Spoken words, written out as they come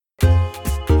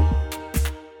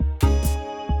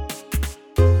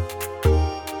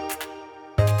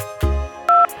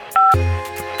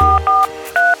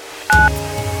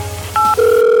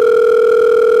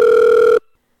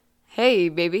Hey,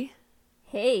 baby.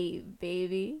 Hey,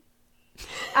 baby.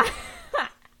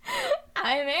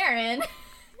 I'm Erin.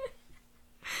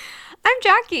 I'm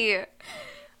Jackie.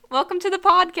 Welcome to the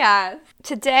podcast.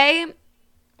 Today,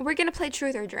 we're going to play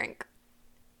Truth or Drink.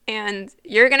 And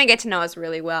you're going to get to know us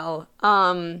really well.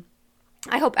 I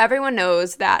hope everyone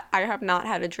knows that I have not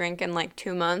had a drink in like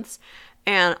 2 months.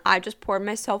 And I just poured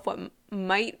myself what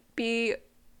might be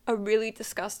a really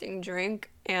disgusting drink.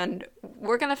 And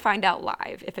we're going to find out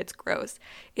live if it's gross.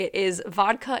 It is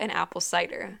vodka and apple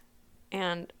cider.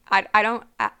 And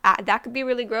that could be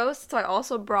really gross. So I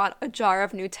also brought a jar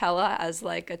of Nutella as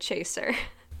like a chaser.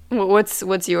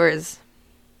 What's yours?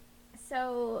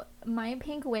 So, my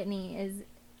Pink Whitney is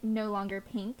no longer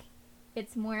pink.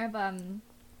 It's more of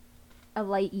a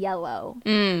light yellow.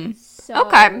 So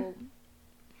Okay.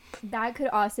 that could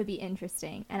also be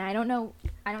interesting. And I don't know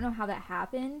how that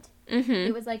happened.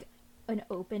 It was like an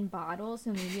open bottle, so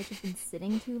maybe it's just been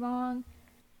sitting too long.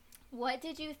 What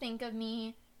did you think of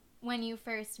me when you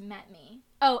first met me?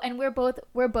 Oh, and we're both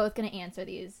gonna answer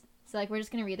these. So like we're just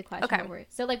gonna read the question Okay. over.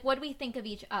 So like, what do we think of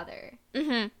each other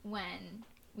when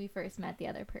we first met the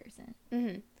other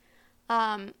person?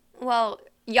 Well,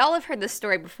 y'all have heard this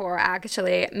story before,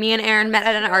 actually. Me and Erin met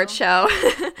at an art show.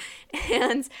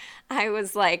 And I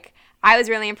was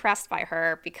really impressed by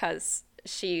her because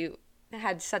she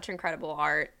had such incredible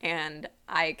art. And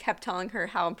I kept telling her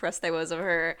how impressed I was of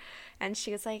her. And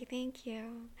she was like, thank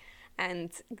you.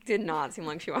 And did not seem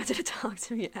like she wanted to talk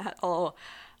to me at all.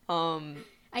 I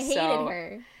hated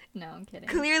her. No, I'm kidding.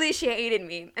 Clearly she hated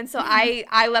me. And so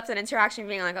I left an interaction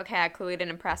being like, okay, I clearly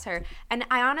didn't impress her. And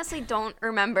I honestly don't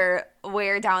remember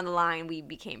where down the line we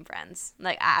became friends.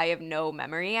 Like, I have no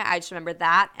memory. I just remember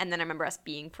that. And then I remember us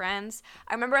being friends.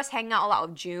 I remember us hanging out a lot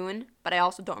with June, but I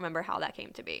also don't remember how that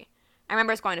came to be. I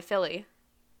remember us going to Philly.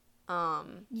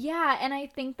 Yeah, and I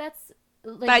think that's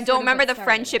like, but I don't remember the started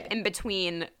friendship it. in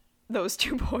between those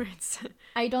 2 points.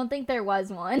 I don't think there was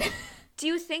one. Do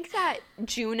you think that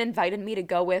June invited me to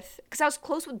go with... Because I was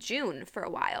close with June for a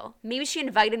while. Maybe she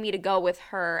invited me to go with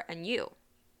her and you.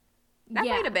 That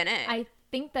might have been it. I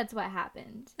think that's what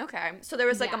happened. Okay. So there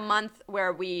was like a month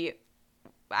where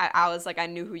I was like, I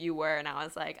knew who you were, and I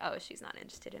was like, oh, she's not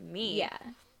interested in me. Yeah.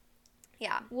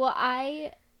 Yeah. Well,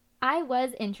 I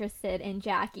was interested in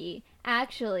Jackie,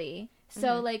 actually.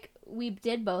 So, like, we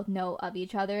did both know of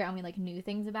each other, and we, like, knew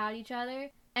things about each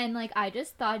other. And, like, I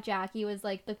just thought Jackie was,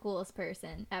 like, the coolest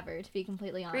person ever, to be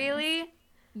completely honest. Really?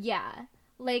 Yeah.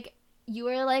 Like, you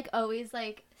were, like, always,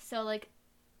 like, so, like,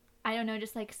 I don't know,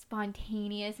 just, like,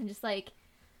 spontaneous and just, like,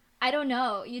 I don't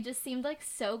know. You just seemed, like,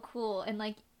 so cool. And,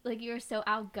 like you were so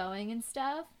outgoing and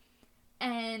stuff.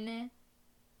 And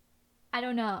I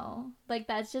don't know. Like,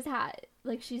 that's just how,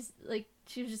 like, she was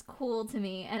just cool to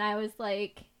me. And I was,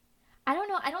 like, I don't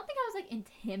know. I don't think I was, like,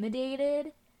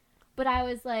 intimidated. But I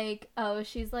was like, oh,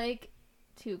 she's, like,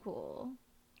 too cool.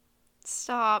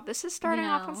 Stop. This is starting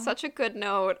off on such a good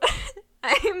note.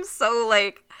 I am so,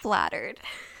 like, flattered.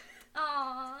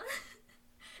 Aww.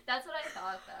 That's what I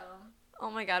thought, though. Oh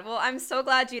my god. Well, I'm so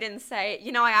glad you didn't say,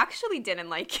 I actually didn't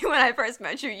like you when I first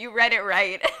met you. You read it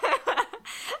right.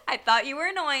 I thought you were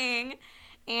annoying.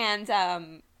 And,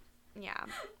 yeah.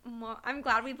 Well, I'm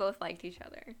glad we both liked each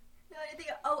other.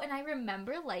 And I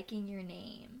remember liking your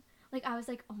name. Like, I was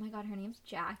like, oh my god, her name's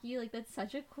Jackie. Like, that's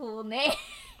such a cool name.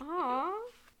 Aww.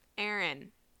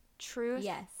 Erin. Truth?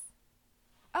 Yes.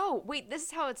 Oh, wait, this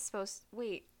is how it's supposed...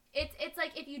 Wait. It's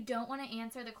like, if you don't want to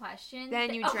answer the question...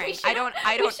 Then you drink. I don't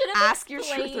ask your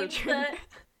truth or drink.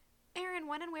 Erin,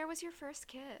 when and where was your first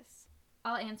kiss?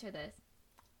 I'll answer this.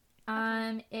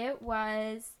 Okay. It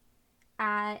was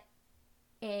at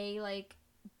a, like,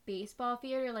 baseball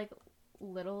field or, like,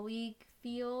 Little League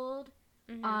field.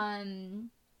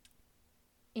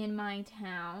 In my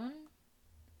town,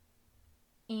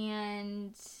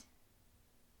 and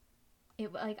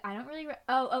it, like, I don't really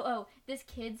this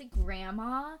kid's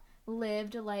grandma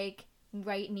lived, like,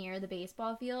 right near the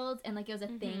baseball fields, and, like, it was a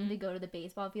thing to go to the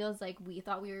baseball fields. Like, we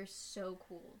thought we were so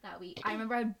cool that I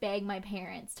remember I would beg my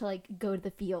parents to, like, go to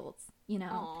the fields,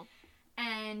 Aww.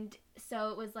 And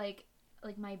so it was like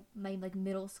my like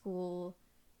middle school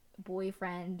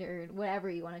boyfriend or whatever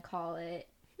you want to call it,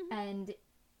 and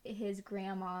his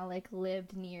grandma, like,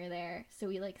 lived near there, so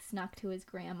we, like, snuck to his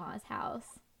grandma's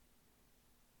house.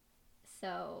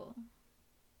 So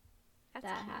That's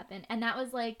that cute. happened, and that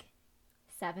was, like,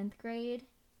 7th grade,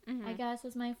 I guess,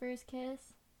 was my first kiss.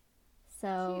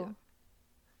 So Cute.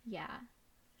 yeah.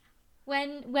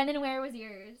 When and where was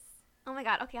yours? Oh my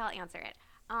god, okay, I'll answer it.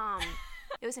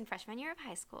 It was in freshman year of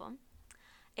high school.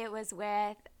 It was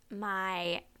with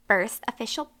my first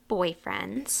official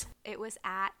boyfriend. It was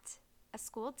at a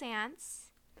school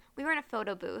dance. We were in a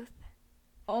photo booth.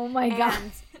 Oh my god.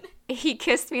 And he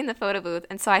kissed me in the photo booth,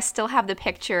 and so I still have the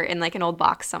picture in like an old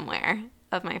box somewhere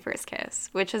of my first kiss,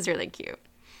 which was really cute.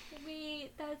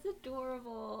 Wait, that's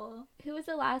adorable. Who was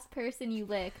the last person you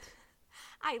licked?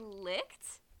 I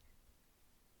licked?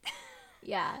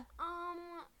 Yeah.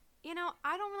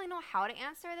 I don't really know how to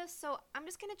answer this, so I'm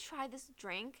just gonna try this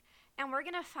drink, and we're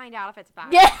gonna find out if it's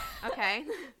bad. Yeah. Okay?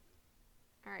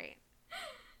 All right.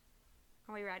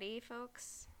 Are we ready,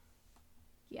 folks?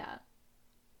 Yeah.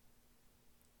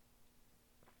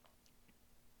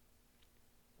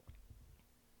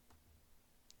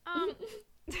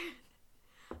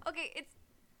 Okay,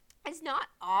 it's not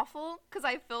awful because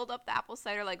I filled up the apple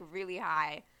cider like really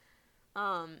high.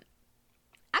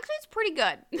 Actually, it's pretty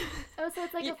good. Oh, so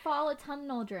it's like a fall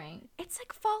autumnal drink. It's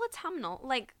like fall autumnal.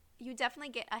 Like you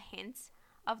definitely get a hint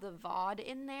of the VOD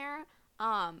in there.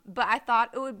 But I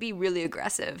thought it would be really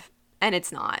aggressive, and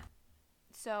it's not.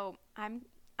 So I'm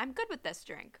good with this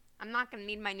drink. I'm not gonna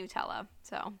need my Nutella.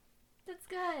 So. That's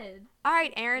good. All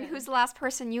right, Erin, Good. who's the last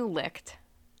person you licked?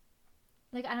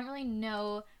 Like, I don't really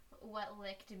know what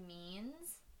licked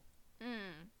means.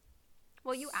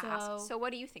 Well, you asked. So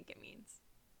what do you think it means?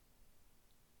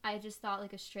 I just thought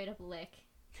like a straight up lick.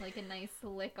 Like a nice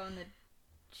lick on the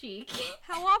cheek.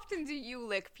 How often do you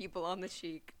lick people on the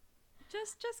cheek?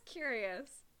 Just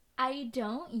curious. I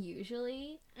don't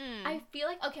usually. I feel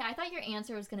like, okay, I thought your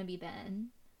answer was going to be Ben.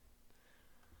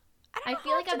 I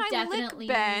feel like I've definitely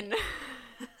Ben.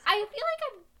 I feel like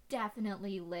I've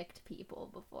definitely licked people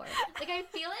before. Like I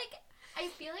feel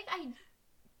like I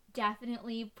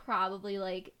definitely probably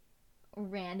like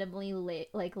randomly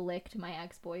licked my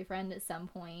ex-boyfriend at some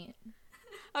point.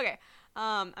 Okay.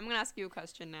 I'm gonna ask you a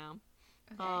question now.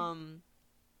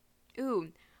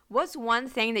 Okay. What's one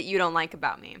thing that you don't like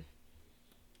about me?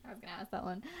 I was gonna ask that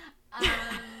one.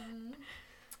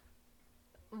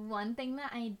 One thing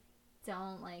that I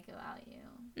don't like about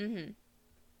you.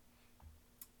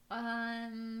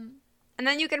 And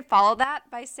then you can follow that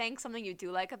by saying something you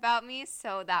do like about me,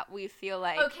 so that we feel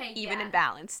like even and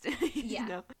balanced. Yeah.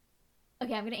 Know?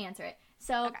 Okay, I'm gonna answer it.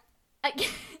 So, Okay.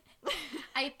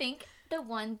 I think the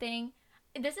one thing,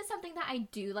 this is something that I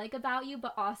do like about you,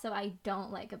 but also I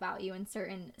don't like about you in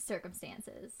certain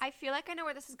circumstances. I feel like I know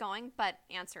where this is going, but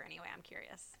answer anyway. I'm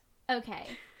curious. Okay.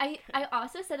 I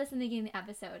also said this in the beginning of the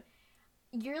episode.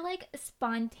 You're like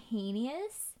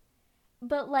spontaneous,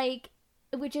 but like,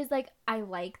 which is like, I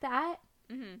like that,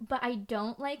 but I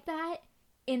don't like that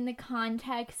in the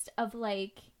context of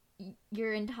like,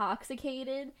 you're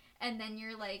intoxicated and then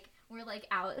you're like, we're like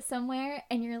out somewhere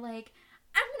and you're like,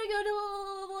 I'm gonna go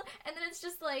to, and then it's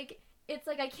just like, it's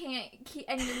like I can't keep,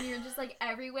 and then you're just like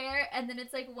everywhere, and then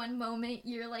it's like one moment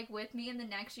you're like with me and the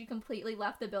next you completely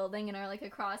left the building and are like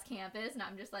across campus and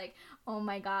I'm just like, oh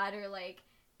my god, or like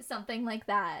something like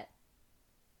that.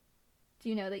 Do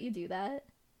you know that you do that?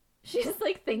 She's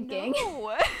like thinking.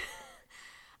 No.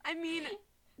 I mean,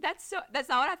 that's not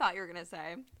what I thought you were gonna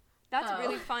say. That's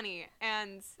really funny,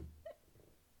 and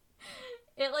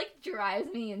it like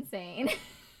drives me insane.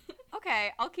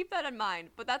 Okay, I'll keep that in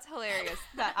mind, but that's hilarious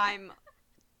that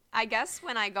I guess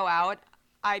when I go out,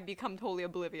 I become totally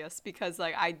oblivious because,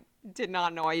 like, I did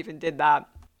not know I even did that.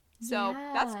 So,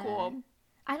 that's cool.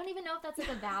 I don't even know if that's, like,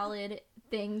 a valid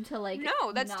thing to, like,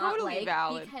 no, that's not totally like,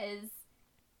 valid. because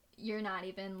you're not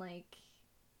even, like,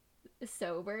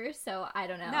 sober, so I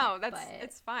don't know. No,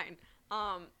 it's fine.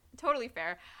 Totally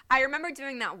fair. I remember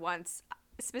doing that once,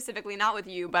 specifically, not with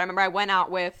you, but I remember I went out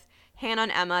with Hannah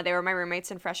and Emma. They were my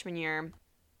roommates in freshman year.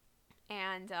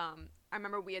 And I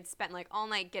remember we had spent like all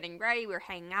night getting ready. We were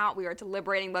hanging out. We were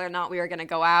deliberating whether or not we were going to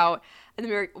go out. And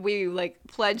then we like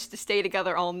pledged to stay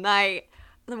together all night.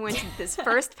 And then we went to this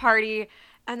first party.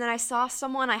 And then I saw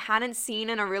someone I hadn't seen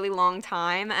in a really long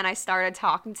time. And I started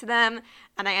talking to them.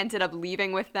 And I ended up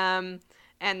leaving with them.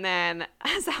 And then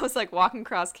as I was like walking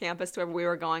across campus to wherever we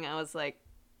were going, I was like,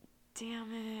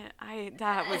 damn it.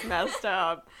 That was messed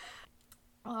up.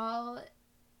 I'll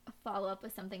follow up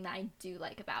with something that I do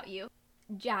like about you.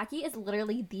 Jackie is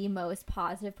literally the most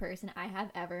positive person I have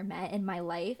ever met in my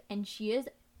life, and she is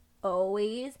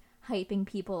always hyping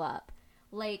people up.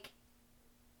 Like,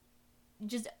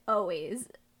 just always.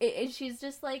 She's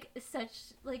just, like, such,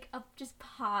 like, a just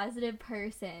positive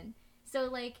person. So,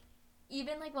 like,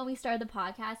 even, like, when we started the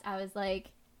podcast, I was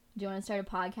like, do you want to start a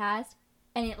podcast?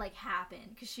 And it, like, happened,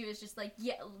 because she was just, like,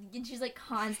 yeah, and she's, like,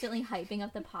 constantly hyping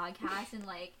up the podcast and,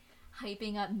 like,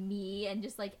 hyping up me and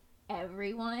just, like,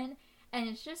 everyone. And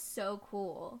it's just so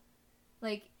cool.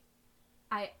 Like,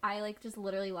 I like, just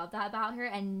literally love that about her,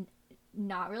 and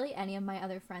not really any of my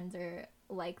other friends are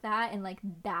like that, and, like,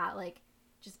 that, like,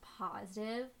 just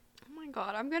positive. Oh my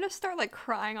god, I'm gonna start like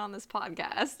crying on this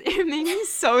podcast. It makes me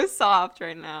so soft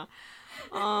right now.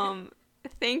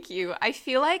 Thank you. I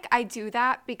feel like I do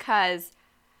that because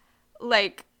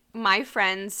like my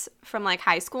friends from like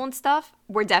high school and stuff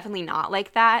were definitely not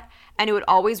like that, and it would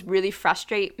always really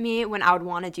frustrate me when I would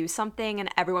want to do something and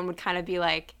everyone would kind of be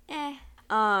like,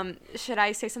 should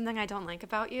I say something I don't like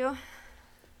about you?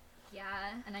 Yeah,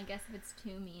 and I guess if it's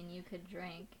too mean, you could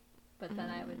drink, but then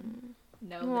I would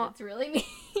know that it's really mean.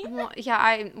 Well, yeah,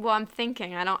 I'm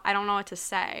thinking. I don't know what to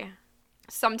say.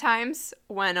 Sometimes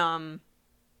when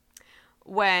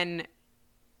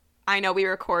I know we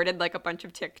recorded like a bunch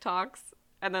of TikToks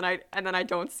and then I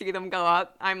don't see them go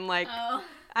up, I'm like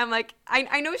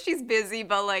I know she's busy,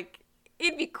 but like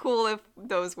it'd be cool if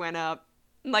those went up.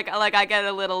 Like I get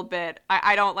a little bit.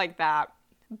 I don't like that.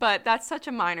 But that's such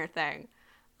a minor thing.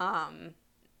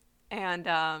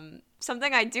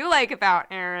 Something I do like about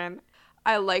Erin,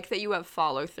 I like that you have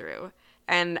follow through.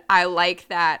 And I like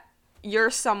that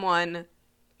you're someone,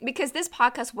 because this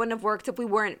podcast wouldn't have worked if we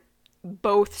weren't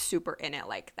both super in it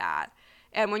like that.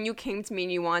 And when you came to me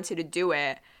and you wanted to do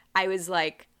it, I was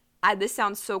like, this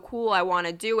sounds so cool. I want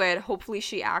to do it. Hopefully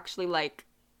she actually like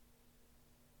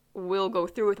will go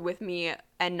through with me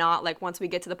and not like once we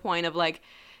get to the point of like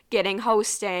getting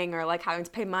hosting or like having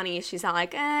to pay money, she's not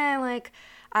like, like,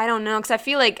 I don't know. Because I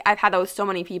feel like I've had those so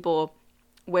many people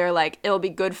where like it'll be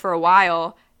good for a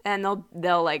while and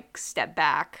they'll like step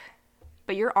back.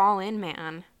 But you're all in,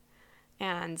 man.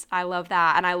 And I love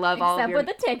that. And I love all of your...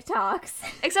 Except with the TikToks.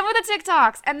 Except with the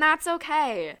TikToks. And that's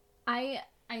okay. I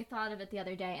thought of it the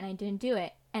other day and I didn't do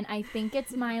it. And I think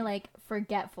it's my, like,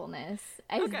 forgetfulness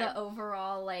as the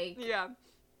overall, like... Yeah.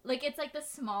 Like, it's, like, the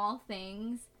small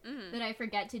things that I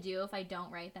forget to do if I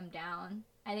don't write them down.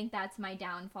 I think that's my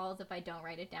downfalls. If I don't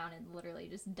write it down, it literally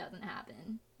just doesn't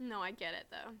happen. No, I get it,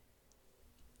 though.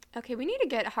 Okay, we need to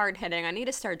get hard-hitting. I need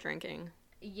to start drinking.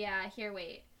 Yeah, here,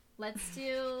 wait. Let's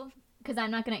do... Because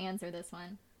I'm not going to answer this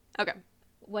one. Okay.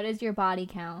 What is your body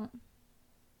count?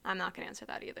 I'm not going to answer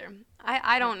that either.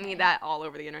 I don't need that all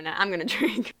over the internet. I'm going to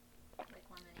drink. Like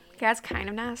lemonade. Okay, that's kind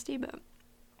of nasty, but...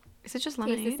 Is it just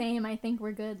lemonade? Tastes the same. I think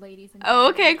we're good, ladies and gentlemen. Oh,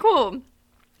 okay, cool.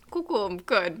 Cool.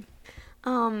 Good.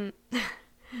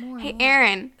 Hey,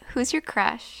 Erin, who's your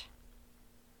crush?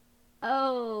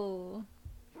 Oh.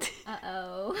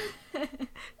 Uh-oh.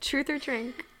 Truth or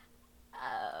drink?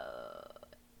 Oh.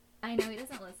 I know he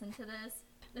doesn't listen to this,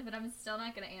 but I'm still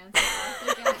not going to answer.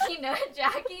 Also,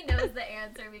 Jackie knows the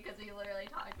answer because we literally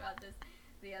talked about this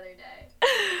the other day.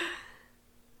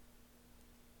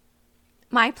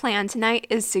 My plan tonight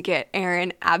is to get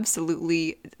Erin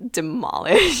absolutely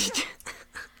demolished.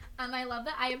 I love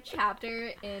that I have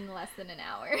chapter in less than an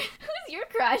hour. Who's your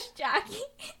crush, Jackie?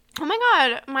 Oh my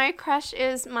god, my crush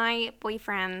is my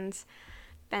boyfriend,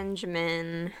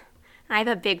 Benjamin. I have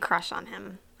a big crush on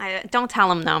him. Don't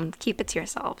tell him though. Keep it to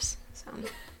yourselves. So.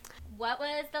 What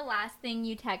was the last thing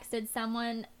you texted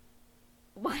someone?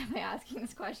 Why am I asking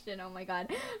this question? Oh my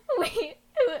god. Wait.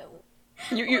 What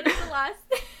is the last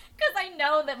thing? Because I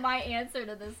know that my answer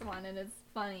to this one, and it's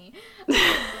funny.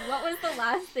 What was the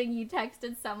last thing you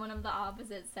texted someone of the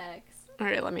opposite sex? All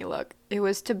right, let me look. It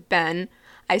was to Ben.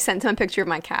 I sent him a picture of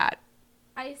my cat.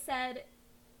 I said,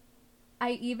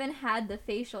 I even had the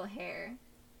facial hair.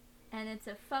 And it's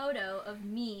a photo of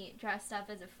me dressed up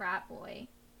as a frat boy.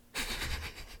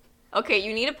 Okay,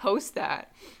 you need to post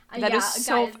that. That is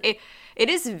so... Guys, it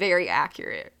is very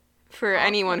accurate for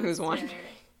anyone who's wondering.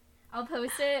 I'll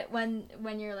post it when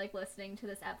you're, like, listening to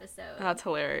this episode. That's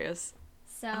hilarious.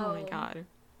 So... Oh, my God.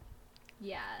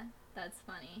 Yeah, that's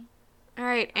funny. All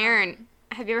right, Erin,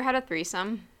 have you ever had a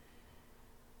threesome?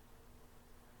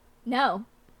 No.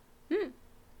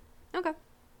 Okay.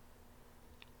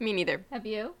 Me neither. Have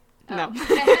you? No.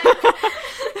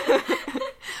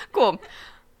 Cool. All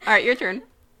right, your turn.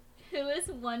 Who is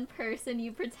one person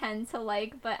you pretend to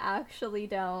like but actually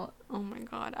don't? Oh my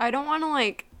god. I don't want to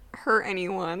like hurt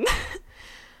anyone.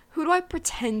 Who do I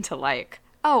pretend to like?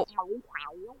 Oh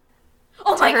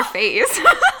my her face.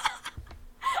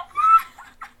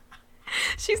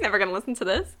 She's never going to listen to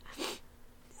this.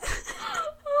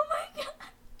 Oh my god.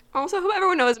 Also, who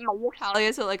everyone knows, Talia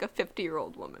is like a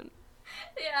 50-year-old woman.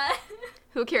 Yeah.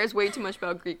 Who cares way too much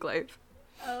about Greek life?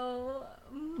 Oh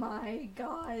my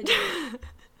god.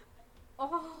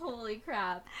 Oh, holy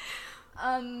crap.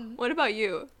 What about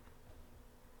you?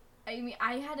 I mean,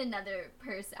 I had another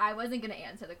person. I wasn't going to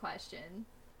answer the question.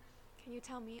 Can you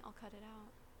tell me? I'll cut it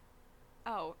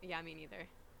out. Oh, yeah, me neither.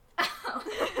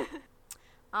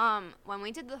 When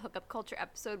we did the hookup culture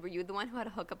episode, were you the one who had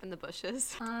a hookup in the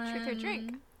bushes? Truth or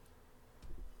drink?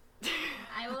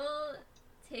 I will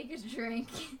take a drink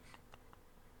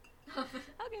of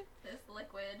Okay. this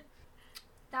liquid.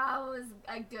 That was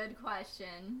a good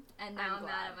question, and now I'm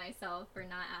mad at myself for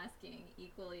not asking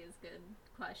equally as good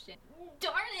question.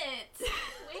 Darn it!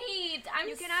 Wait,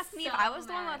 You can ask me if I was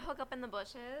the one that would hook up in the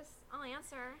bushes. I'll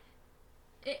answer.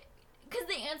 Because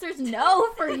the answer's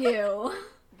no for you.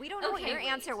 We don't know what your wait.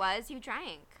 answer was. You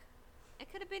drank.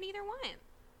 It could have been either one.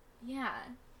 Yeah.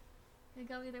 Could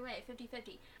go either way,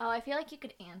 50-50. Oh, I feel like you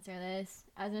could answer this.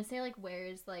 I was gonna say, like,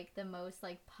 where's, like, the most,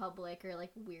 like, public or,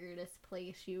 like, weirdest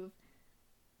place you've,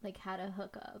 like, had a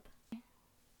hookup?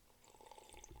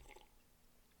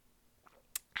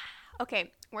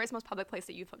 Okay, where's the most public place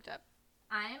that you've hooked up?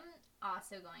 I'm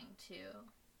also going to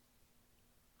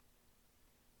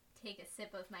take a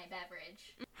sip of my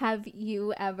beverage. Have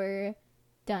you ever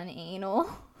done anal?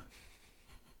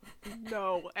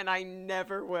 No, and I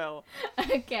never will.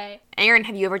 Okay. Aaron,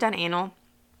 have you ever done anal?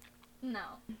 No.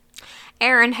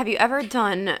 Aaron, have you ever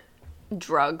done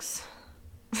drugs?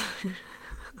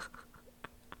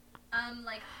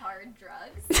 Like hard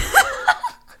drugs?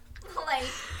 Like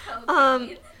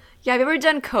cocaine? Yeah, have you ever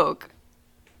done coke?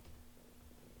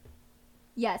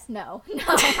 Yes, no. No,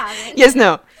 I haven't. Yes,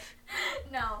 no.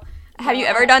 No. Have you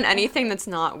ever done anything that's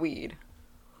not weed?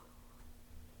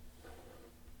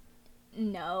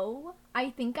 No. I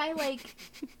think I, like,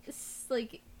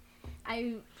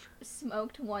 I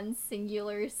smoked one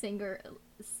singular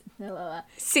Singularlet.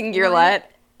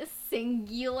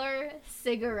 singular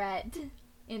cigarette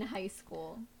in high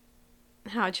school.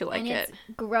 How'd you like and it? It's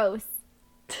gross.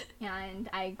 And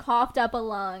I coughed up a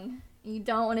lung. You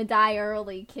don't want to die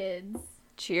early, kids.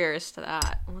 Cheers to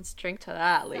that. Let's drink to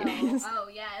that, ladies. Oh,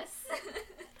 yes.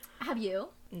 Have you?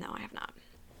 No, I have not.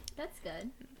 That's good.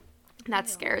 That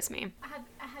scares me.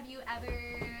 Have you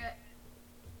ever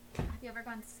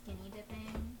gone skinny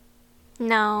dipping?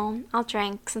 No, I'll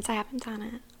drink since I haven't done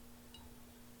it.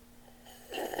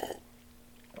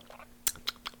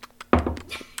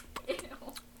 Ew.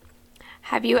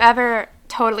 Have you ever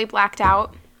totally blacked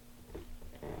out?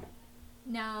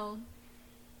 No,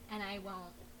 and I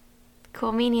won't.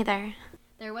 Cool, me neither.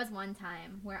 There was one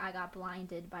time where I got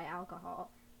blinded by alcohol.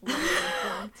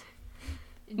 Literally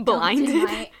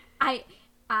Blinded?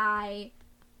 I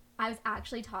was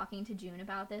actually talking to June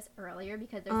about this earlier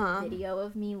because there's a video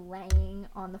of me laying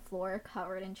on the floor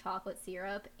covered in chocolate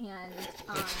syrup and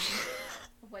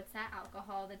what's that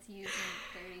alcohol that's used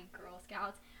in Dirty Girl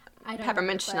Scouts? I don't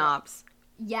Peppermint know, schnapps.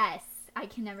 Yes, I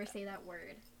can never say that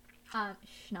word.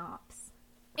 Schnapps.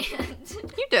 And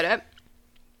You did it.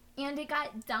 and it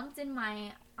got dumped in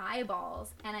my eyeballs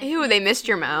and I Ew, they missed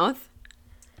your mouth.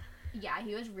 Yeah,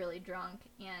 he was really drunk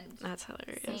and That's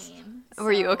hilarious. same.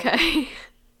 Were you So- okay?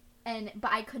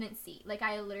 But I couldn't see. Like,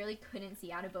 I literally couldn't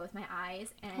see out of both my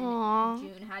eyes. And Aw.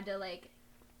 June had to, like,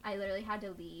 I literally had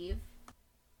to leave.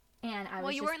 And I was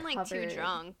Well, you just weren't like too covered.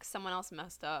 drunk. Someone else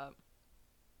messed up.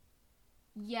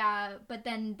 Yeah, but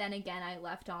then again, I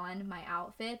left on my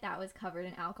outfit that was covered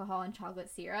in alcohol and chocolate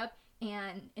syrup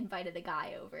and invited a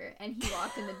guy over. And he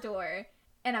walked in the door,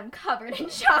 and I'm covered in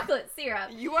chocolate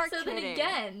syrup. You are so kidding. then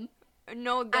again,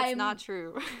 No, that's not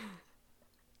true.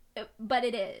 but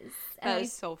it is. And That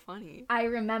is so funny. I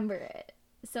remember it.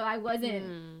 So I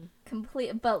wasn't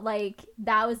complete, but, like,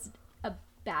 that was a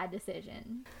bad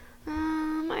decision.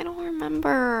 I don't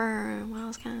remember. What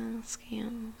else kind of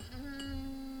scam?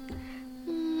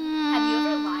 Have you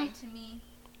ever lied to me?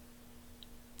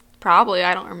 Probably.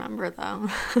 I don't remember, though.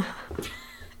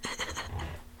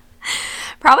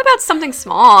 Probably about something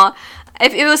small.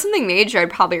 If it was something major, I'd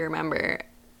probably remember.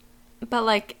 But,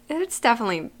 like, it's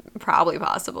definitely probably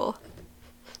possible.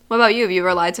 What about you? Have you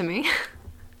ever lied to me?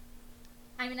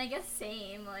 I mean, I guess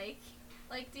same.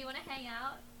 Like, do you want to hang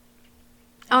out?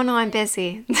 Oh, no, I'm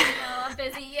busy. No, I'm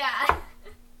busy. Yeah.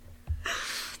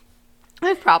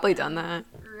 I've probably done that.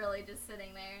 Really, just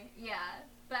sitting there. Yeah,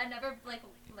 but I've never like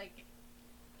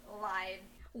lied.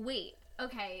 Wait.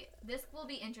 Okay, this will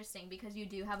be interesting because you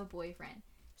do have a boyfriend.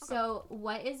 Okay. So,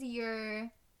 what does your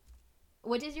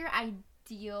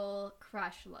ideal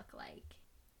crush look like?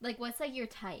 Like, what's like your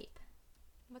type?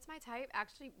 What's my type?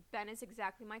 Actually, Ben is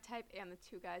exactly my type, and the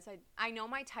two guys I know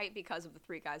my type because of the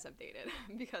three guys I've dated,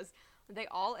 because they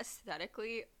all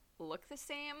aesthetically look the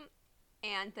same,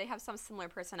 and they have some similar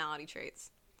personality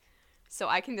traits. So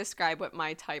I can describe what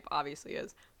my type obviously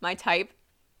is. My type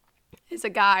is a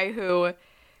guy who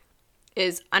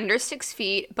is under 6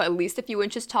 feet, but at least a few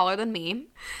inches taller than me.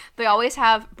 They always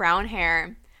have brown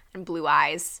hair and blue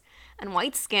eyes and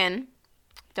white skin.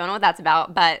 Don't know what that's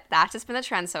about, but that's just been the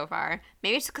trend so far.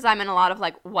 Maybe it's just because I'm in a lot of,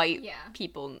 like, white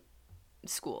people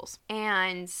schools.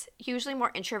 And usually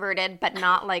more introverted, but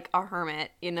not like a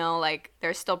hermit, you know, like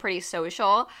they're still pretty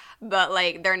social, but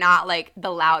like they're not like the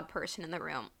loud person in the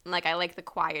room. Like I like the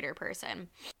quieter person.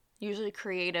 Usually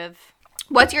creative.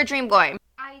 What's your dream boy?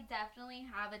 I definitely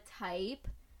have a type,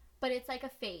 but it's like a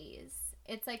phase.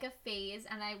 It's like a phase,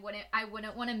 and I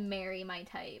wouldn't want to marry my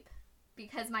type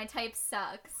because my type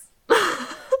sucks.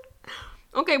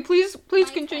 Okay, please My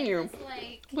continue. type is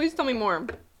like, Please tell me more.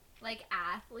 like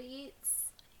athletes,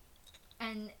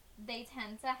 and they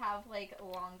tend to have like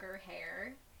longer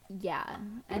hair. Yeah,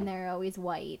 and they're always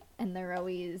white, and they're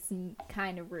always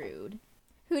kind of rude.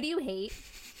 Who do you hate?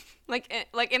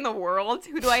 Like in the world,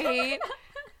 who do I hate?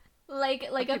 Like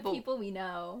of people we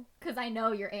know, because I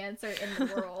know your answer in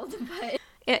the world, but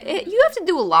You have to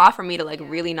do a lot for me to like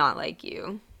really not like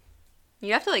you.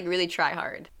 You have to like really try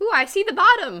hard. Ooh, I see the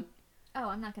bottom. oh,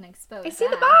 I'm not gonna expose. I see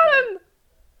the that, bottom.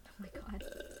 but- Oh my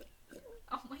god.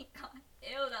 Oh my god.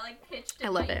 Ew, that like pitched in I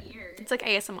love my it. ear. It's like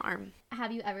ASMR.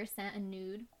 Have you ever sent a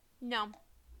nude? No,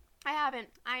 I haven't.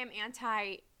 I am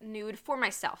anti-nude for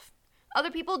myself. Other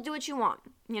people, do what you want,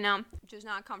 you know? Just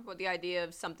not comfortable with the idea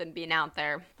of something being out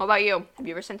there. What about you? Have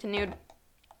you ever sent a nude?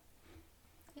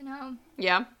 You know,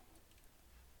 Yeah?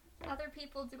 other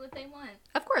people do what they want.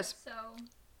 Of course. So,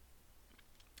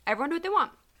 Everyone do what they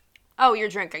want. Oh, you're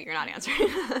drinking. You're not answering.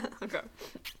 Okay.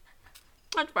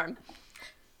 That's fine.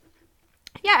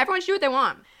 Yeah, everyone should do what they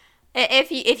want.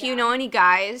 If you know any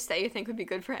guys that you think would be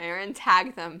good for Aaron,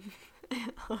 tag them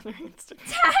on her Instagram.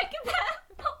 tag them.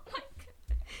 Oh my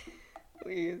god.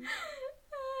 Please.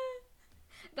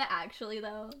 But actually,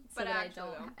 though, so But that actually,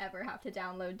 I don't ever have to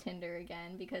download Tinder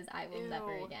again, because I will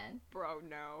never Ew. again. Bro,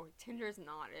 no. Tinder's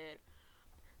not it.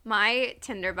 My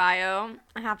Tinder bio,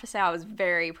 I have to say I was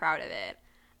very proud of it.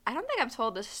 I don't think I've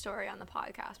told this story on the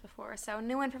podcast before, so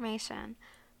new information.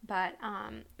 But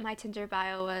my Tinder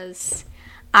bio was,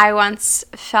 I once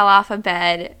fell off a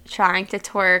bed trying to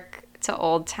twerk to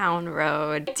Old Town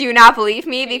Road. Do you not believe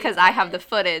me? Because I have the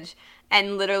footage.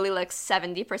 And literally like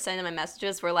 70% of my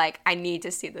messages were like, I need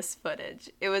to see this footage.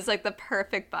 It was like the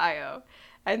perfect bio.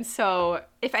 And so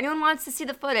if anyone wants to see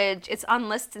the footage, it's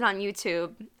unlisted on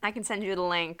YouTube. I can send you the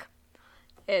link.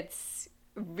 It's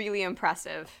really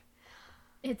impressive.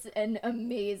 It's an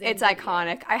amazing. It's video.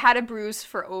 iconic. I had a bruise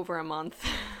for over a month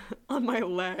on my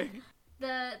leg.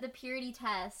 The purity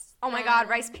test. Oh my god,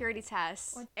 rice purity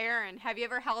test. Aaron, have you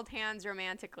ever held hands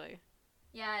romantically?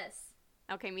 Yes.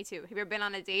 Okay, me too. Have you ever been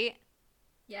on a date?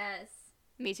 Yes.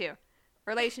 Me too.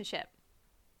 Relationship.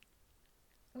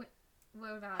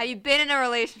 What about? Have you been in a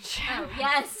relationship? Oh,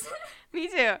 yes. Me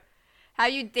too.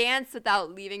 Have you danced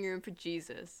without leaving room for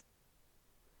Jesus?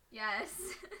 Yes.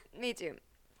 Me too.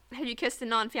 Have you kissed a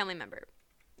non-family member?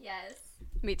 Yes.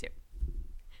 Me too.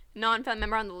 Non-family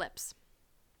member on the lips?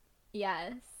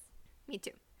 Yes. Me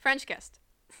too. French kissed?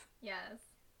 Yes.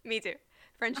 Me too.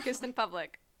 French kissed in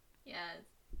public? Yes.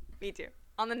 Me too.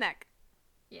 On the neck?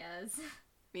 Yes.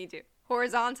 Me too.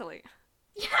 Horizontally?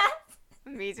 Yes.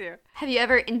 Me too. Have you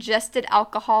ever ingested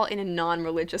alcohol in a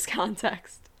non-religious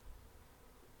context?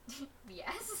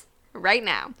 Yes. Right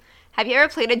now. Have you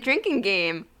ever played a drinking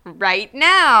game? Right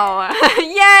now.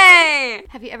 Yay!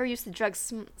 Have you ever used a drug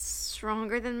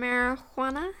stronger than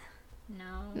marijuana?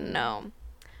 No. No.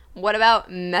 What about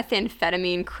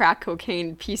methamphetamine, crack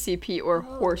cocaine, PCP, or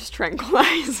horse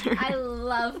tranquilizer? I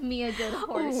love me a good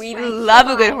horse. We love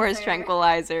a good horse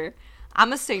tranquilizer. I'm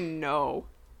gonna say no.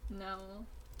 No.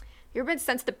 You ever been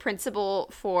sent to the principal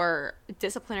for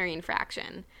disciplinary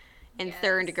infraction in Yes.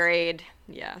 third grade?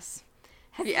 Yes.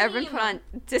 Have you ever been Same. put on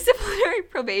disciplinary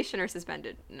probation or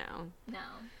suspended? No. No.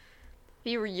 Have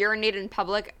you urinated in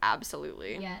public?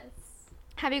 Absolutely. Yes.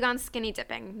 Have you gone skinny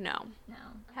dipping? No. No.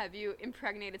 Have you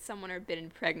impregnated someone or been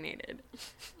impregnated?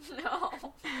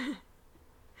 No.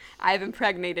 I have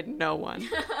impregnated no one.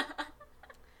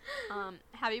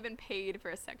 Have you been paid for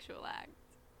a sexual act?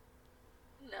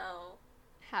 No.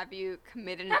 Have you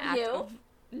committed an Have act you? of...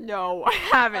 No, I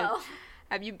haven't. Oh.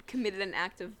 Have you committed an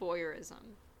act of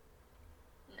voyeurism?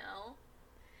 No.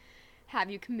 Have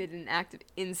you committed an act of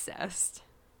incest?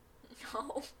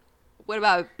 No. What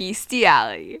about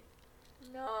bestiality?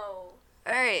 No.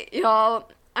 Alright, y'all.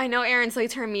 I know Aaron's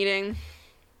late to her meeting.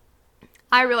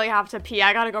 I really have to pee.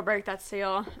 I gotta go break that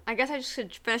seal. I guess I just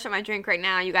should finish up my drink right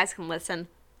now. You guys can listen.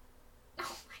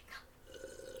 Oh my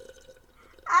god.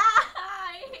 Ah,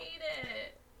 I hate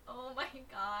it. Oh my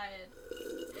god.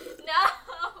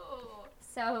 No.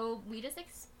 So we just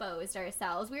exposed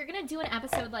ourselves. We were gonna do an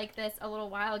episode like this a little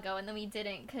while ago, and then we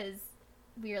didn't because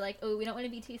we were like, oh, we don't want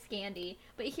to be too scandy,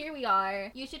 but here we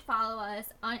are. You should follow us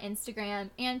on Instagram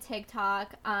and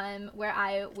TikTok, where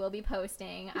I will be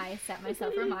posting. I set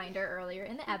myself a reminder earlier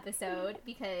in the episode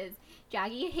because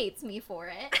Jaggy hates me for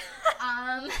it.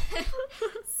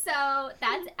 So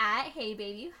that's at Hey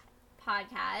Baby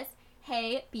Podcast,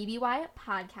 Hey BBY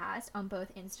Podcast on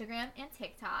both Instagram and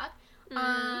TikTok.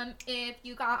 If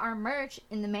you got our merch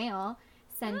in the mail,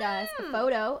 send us a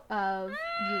photo of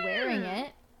you wearing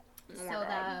it so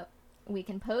that we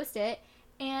can post it.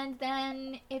 And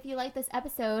then if you like this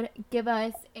episode, give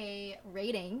us a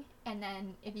rating. And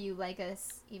then if you like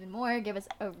us even more, give us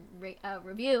a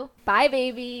review. Bye,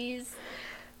 babies.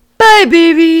 Bye,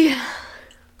 baby.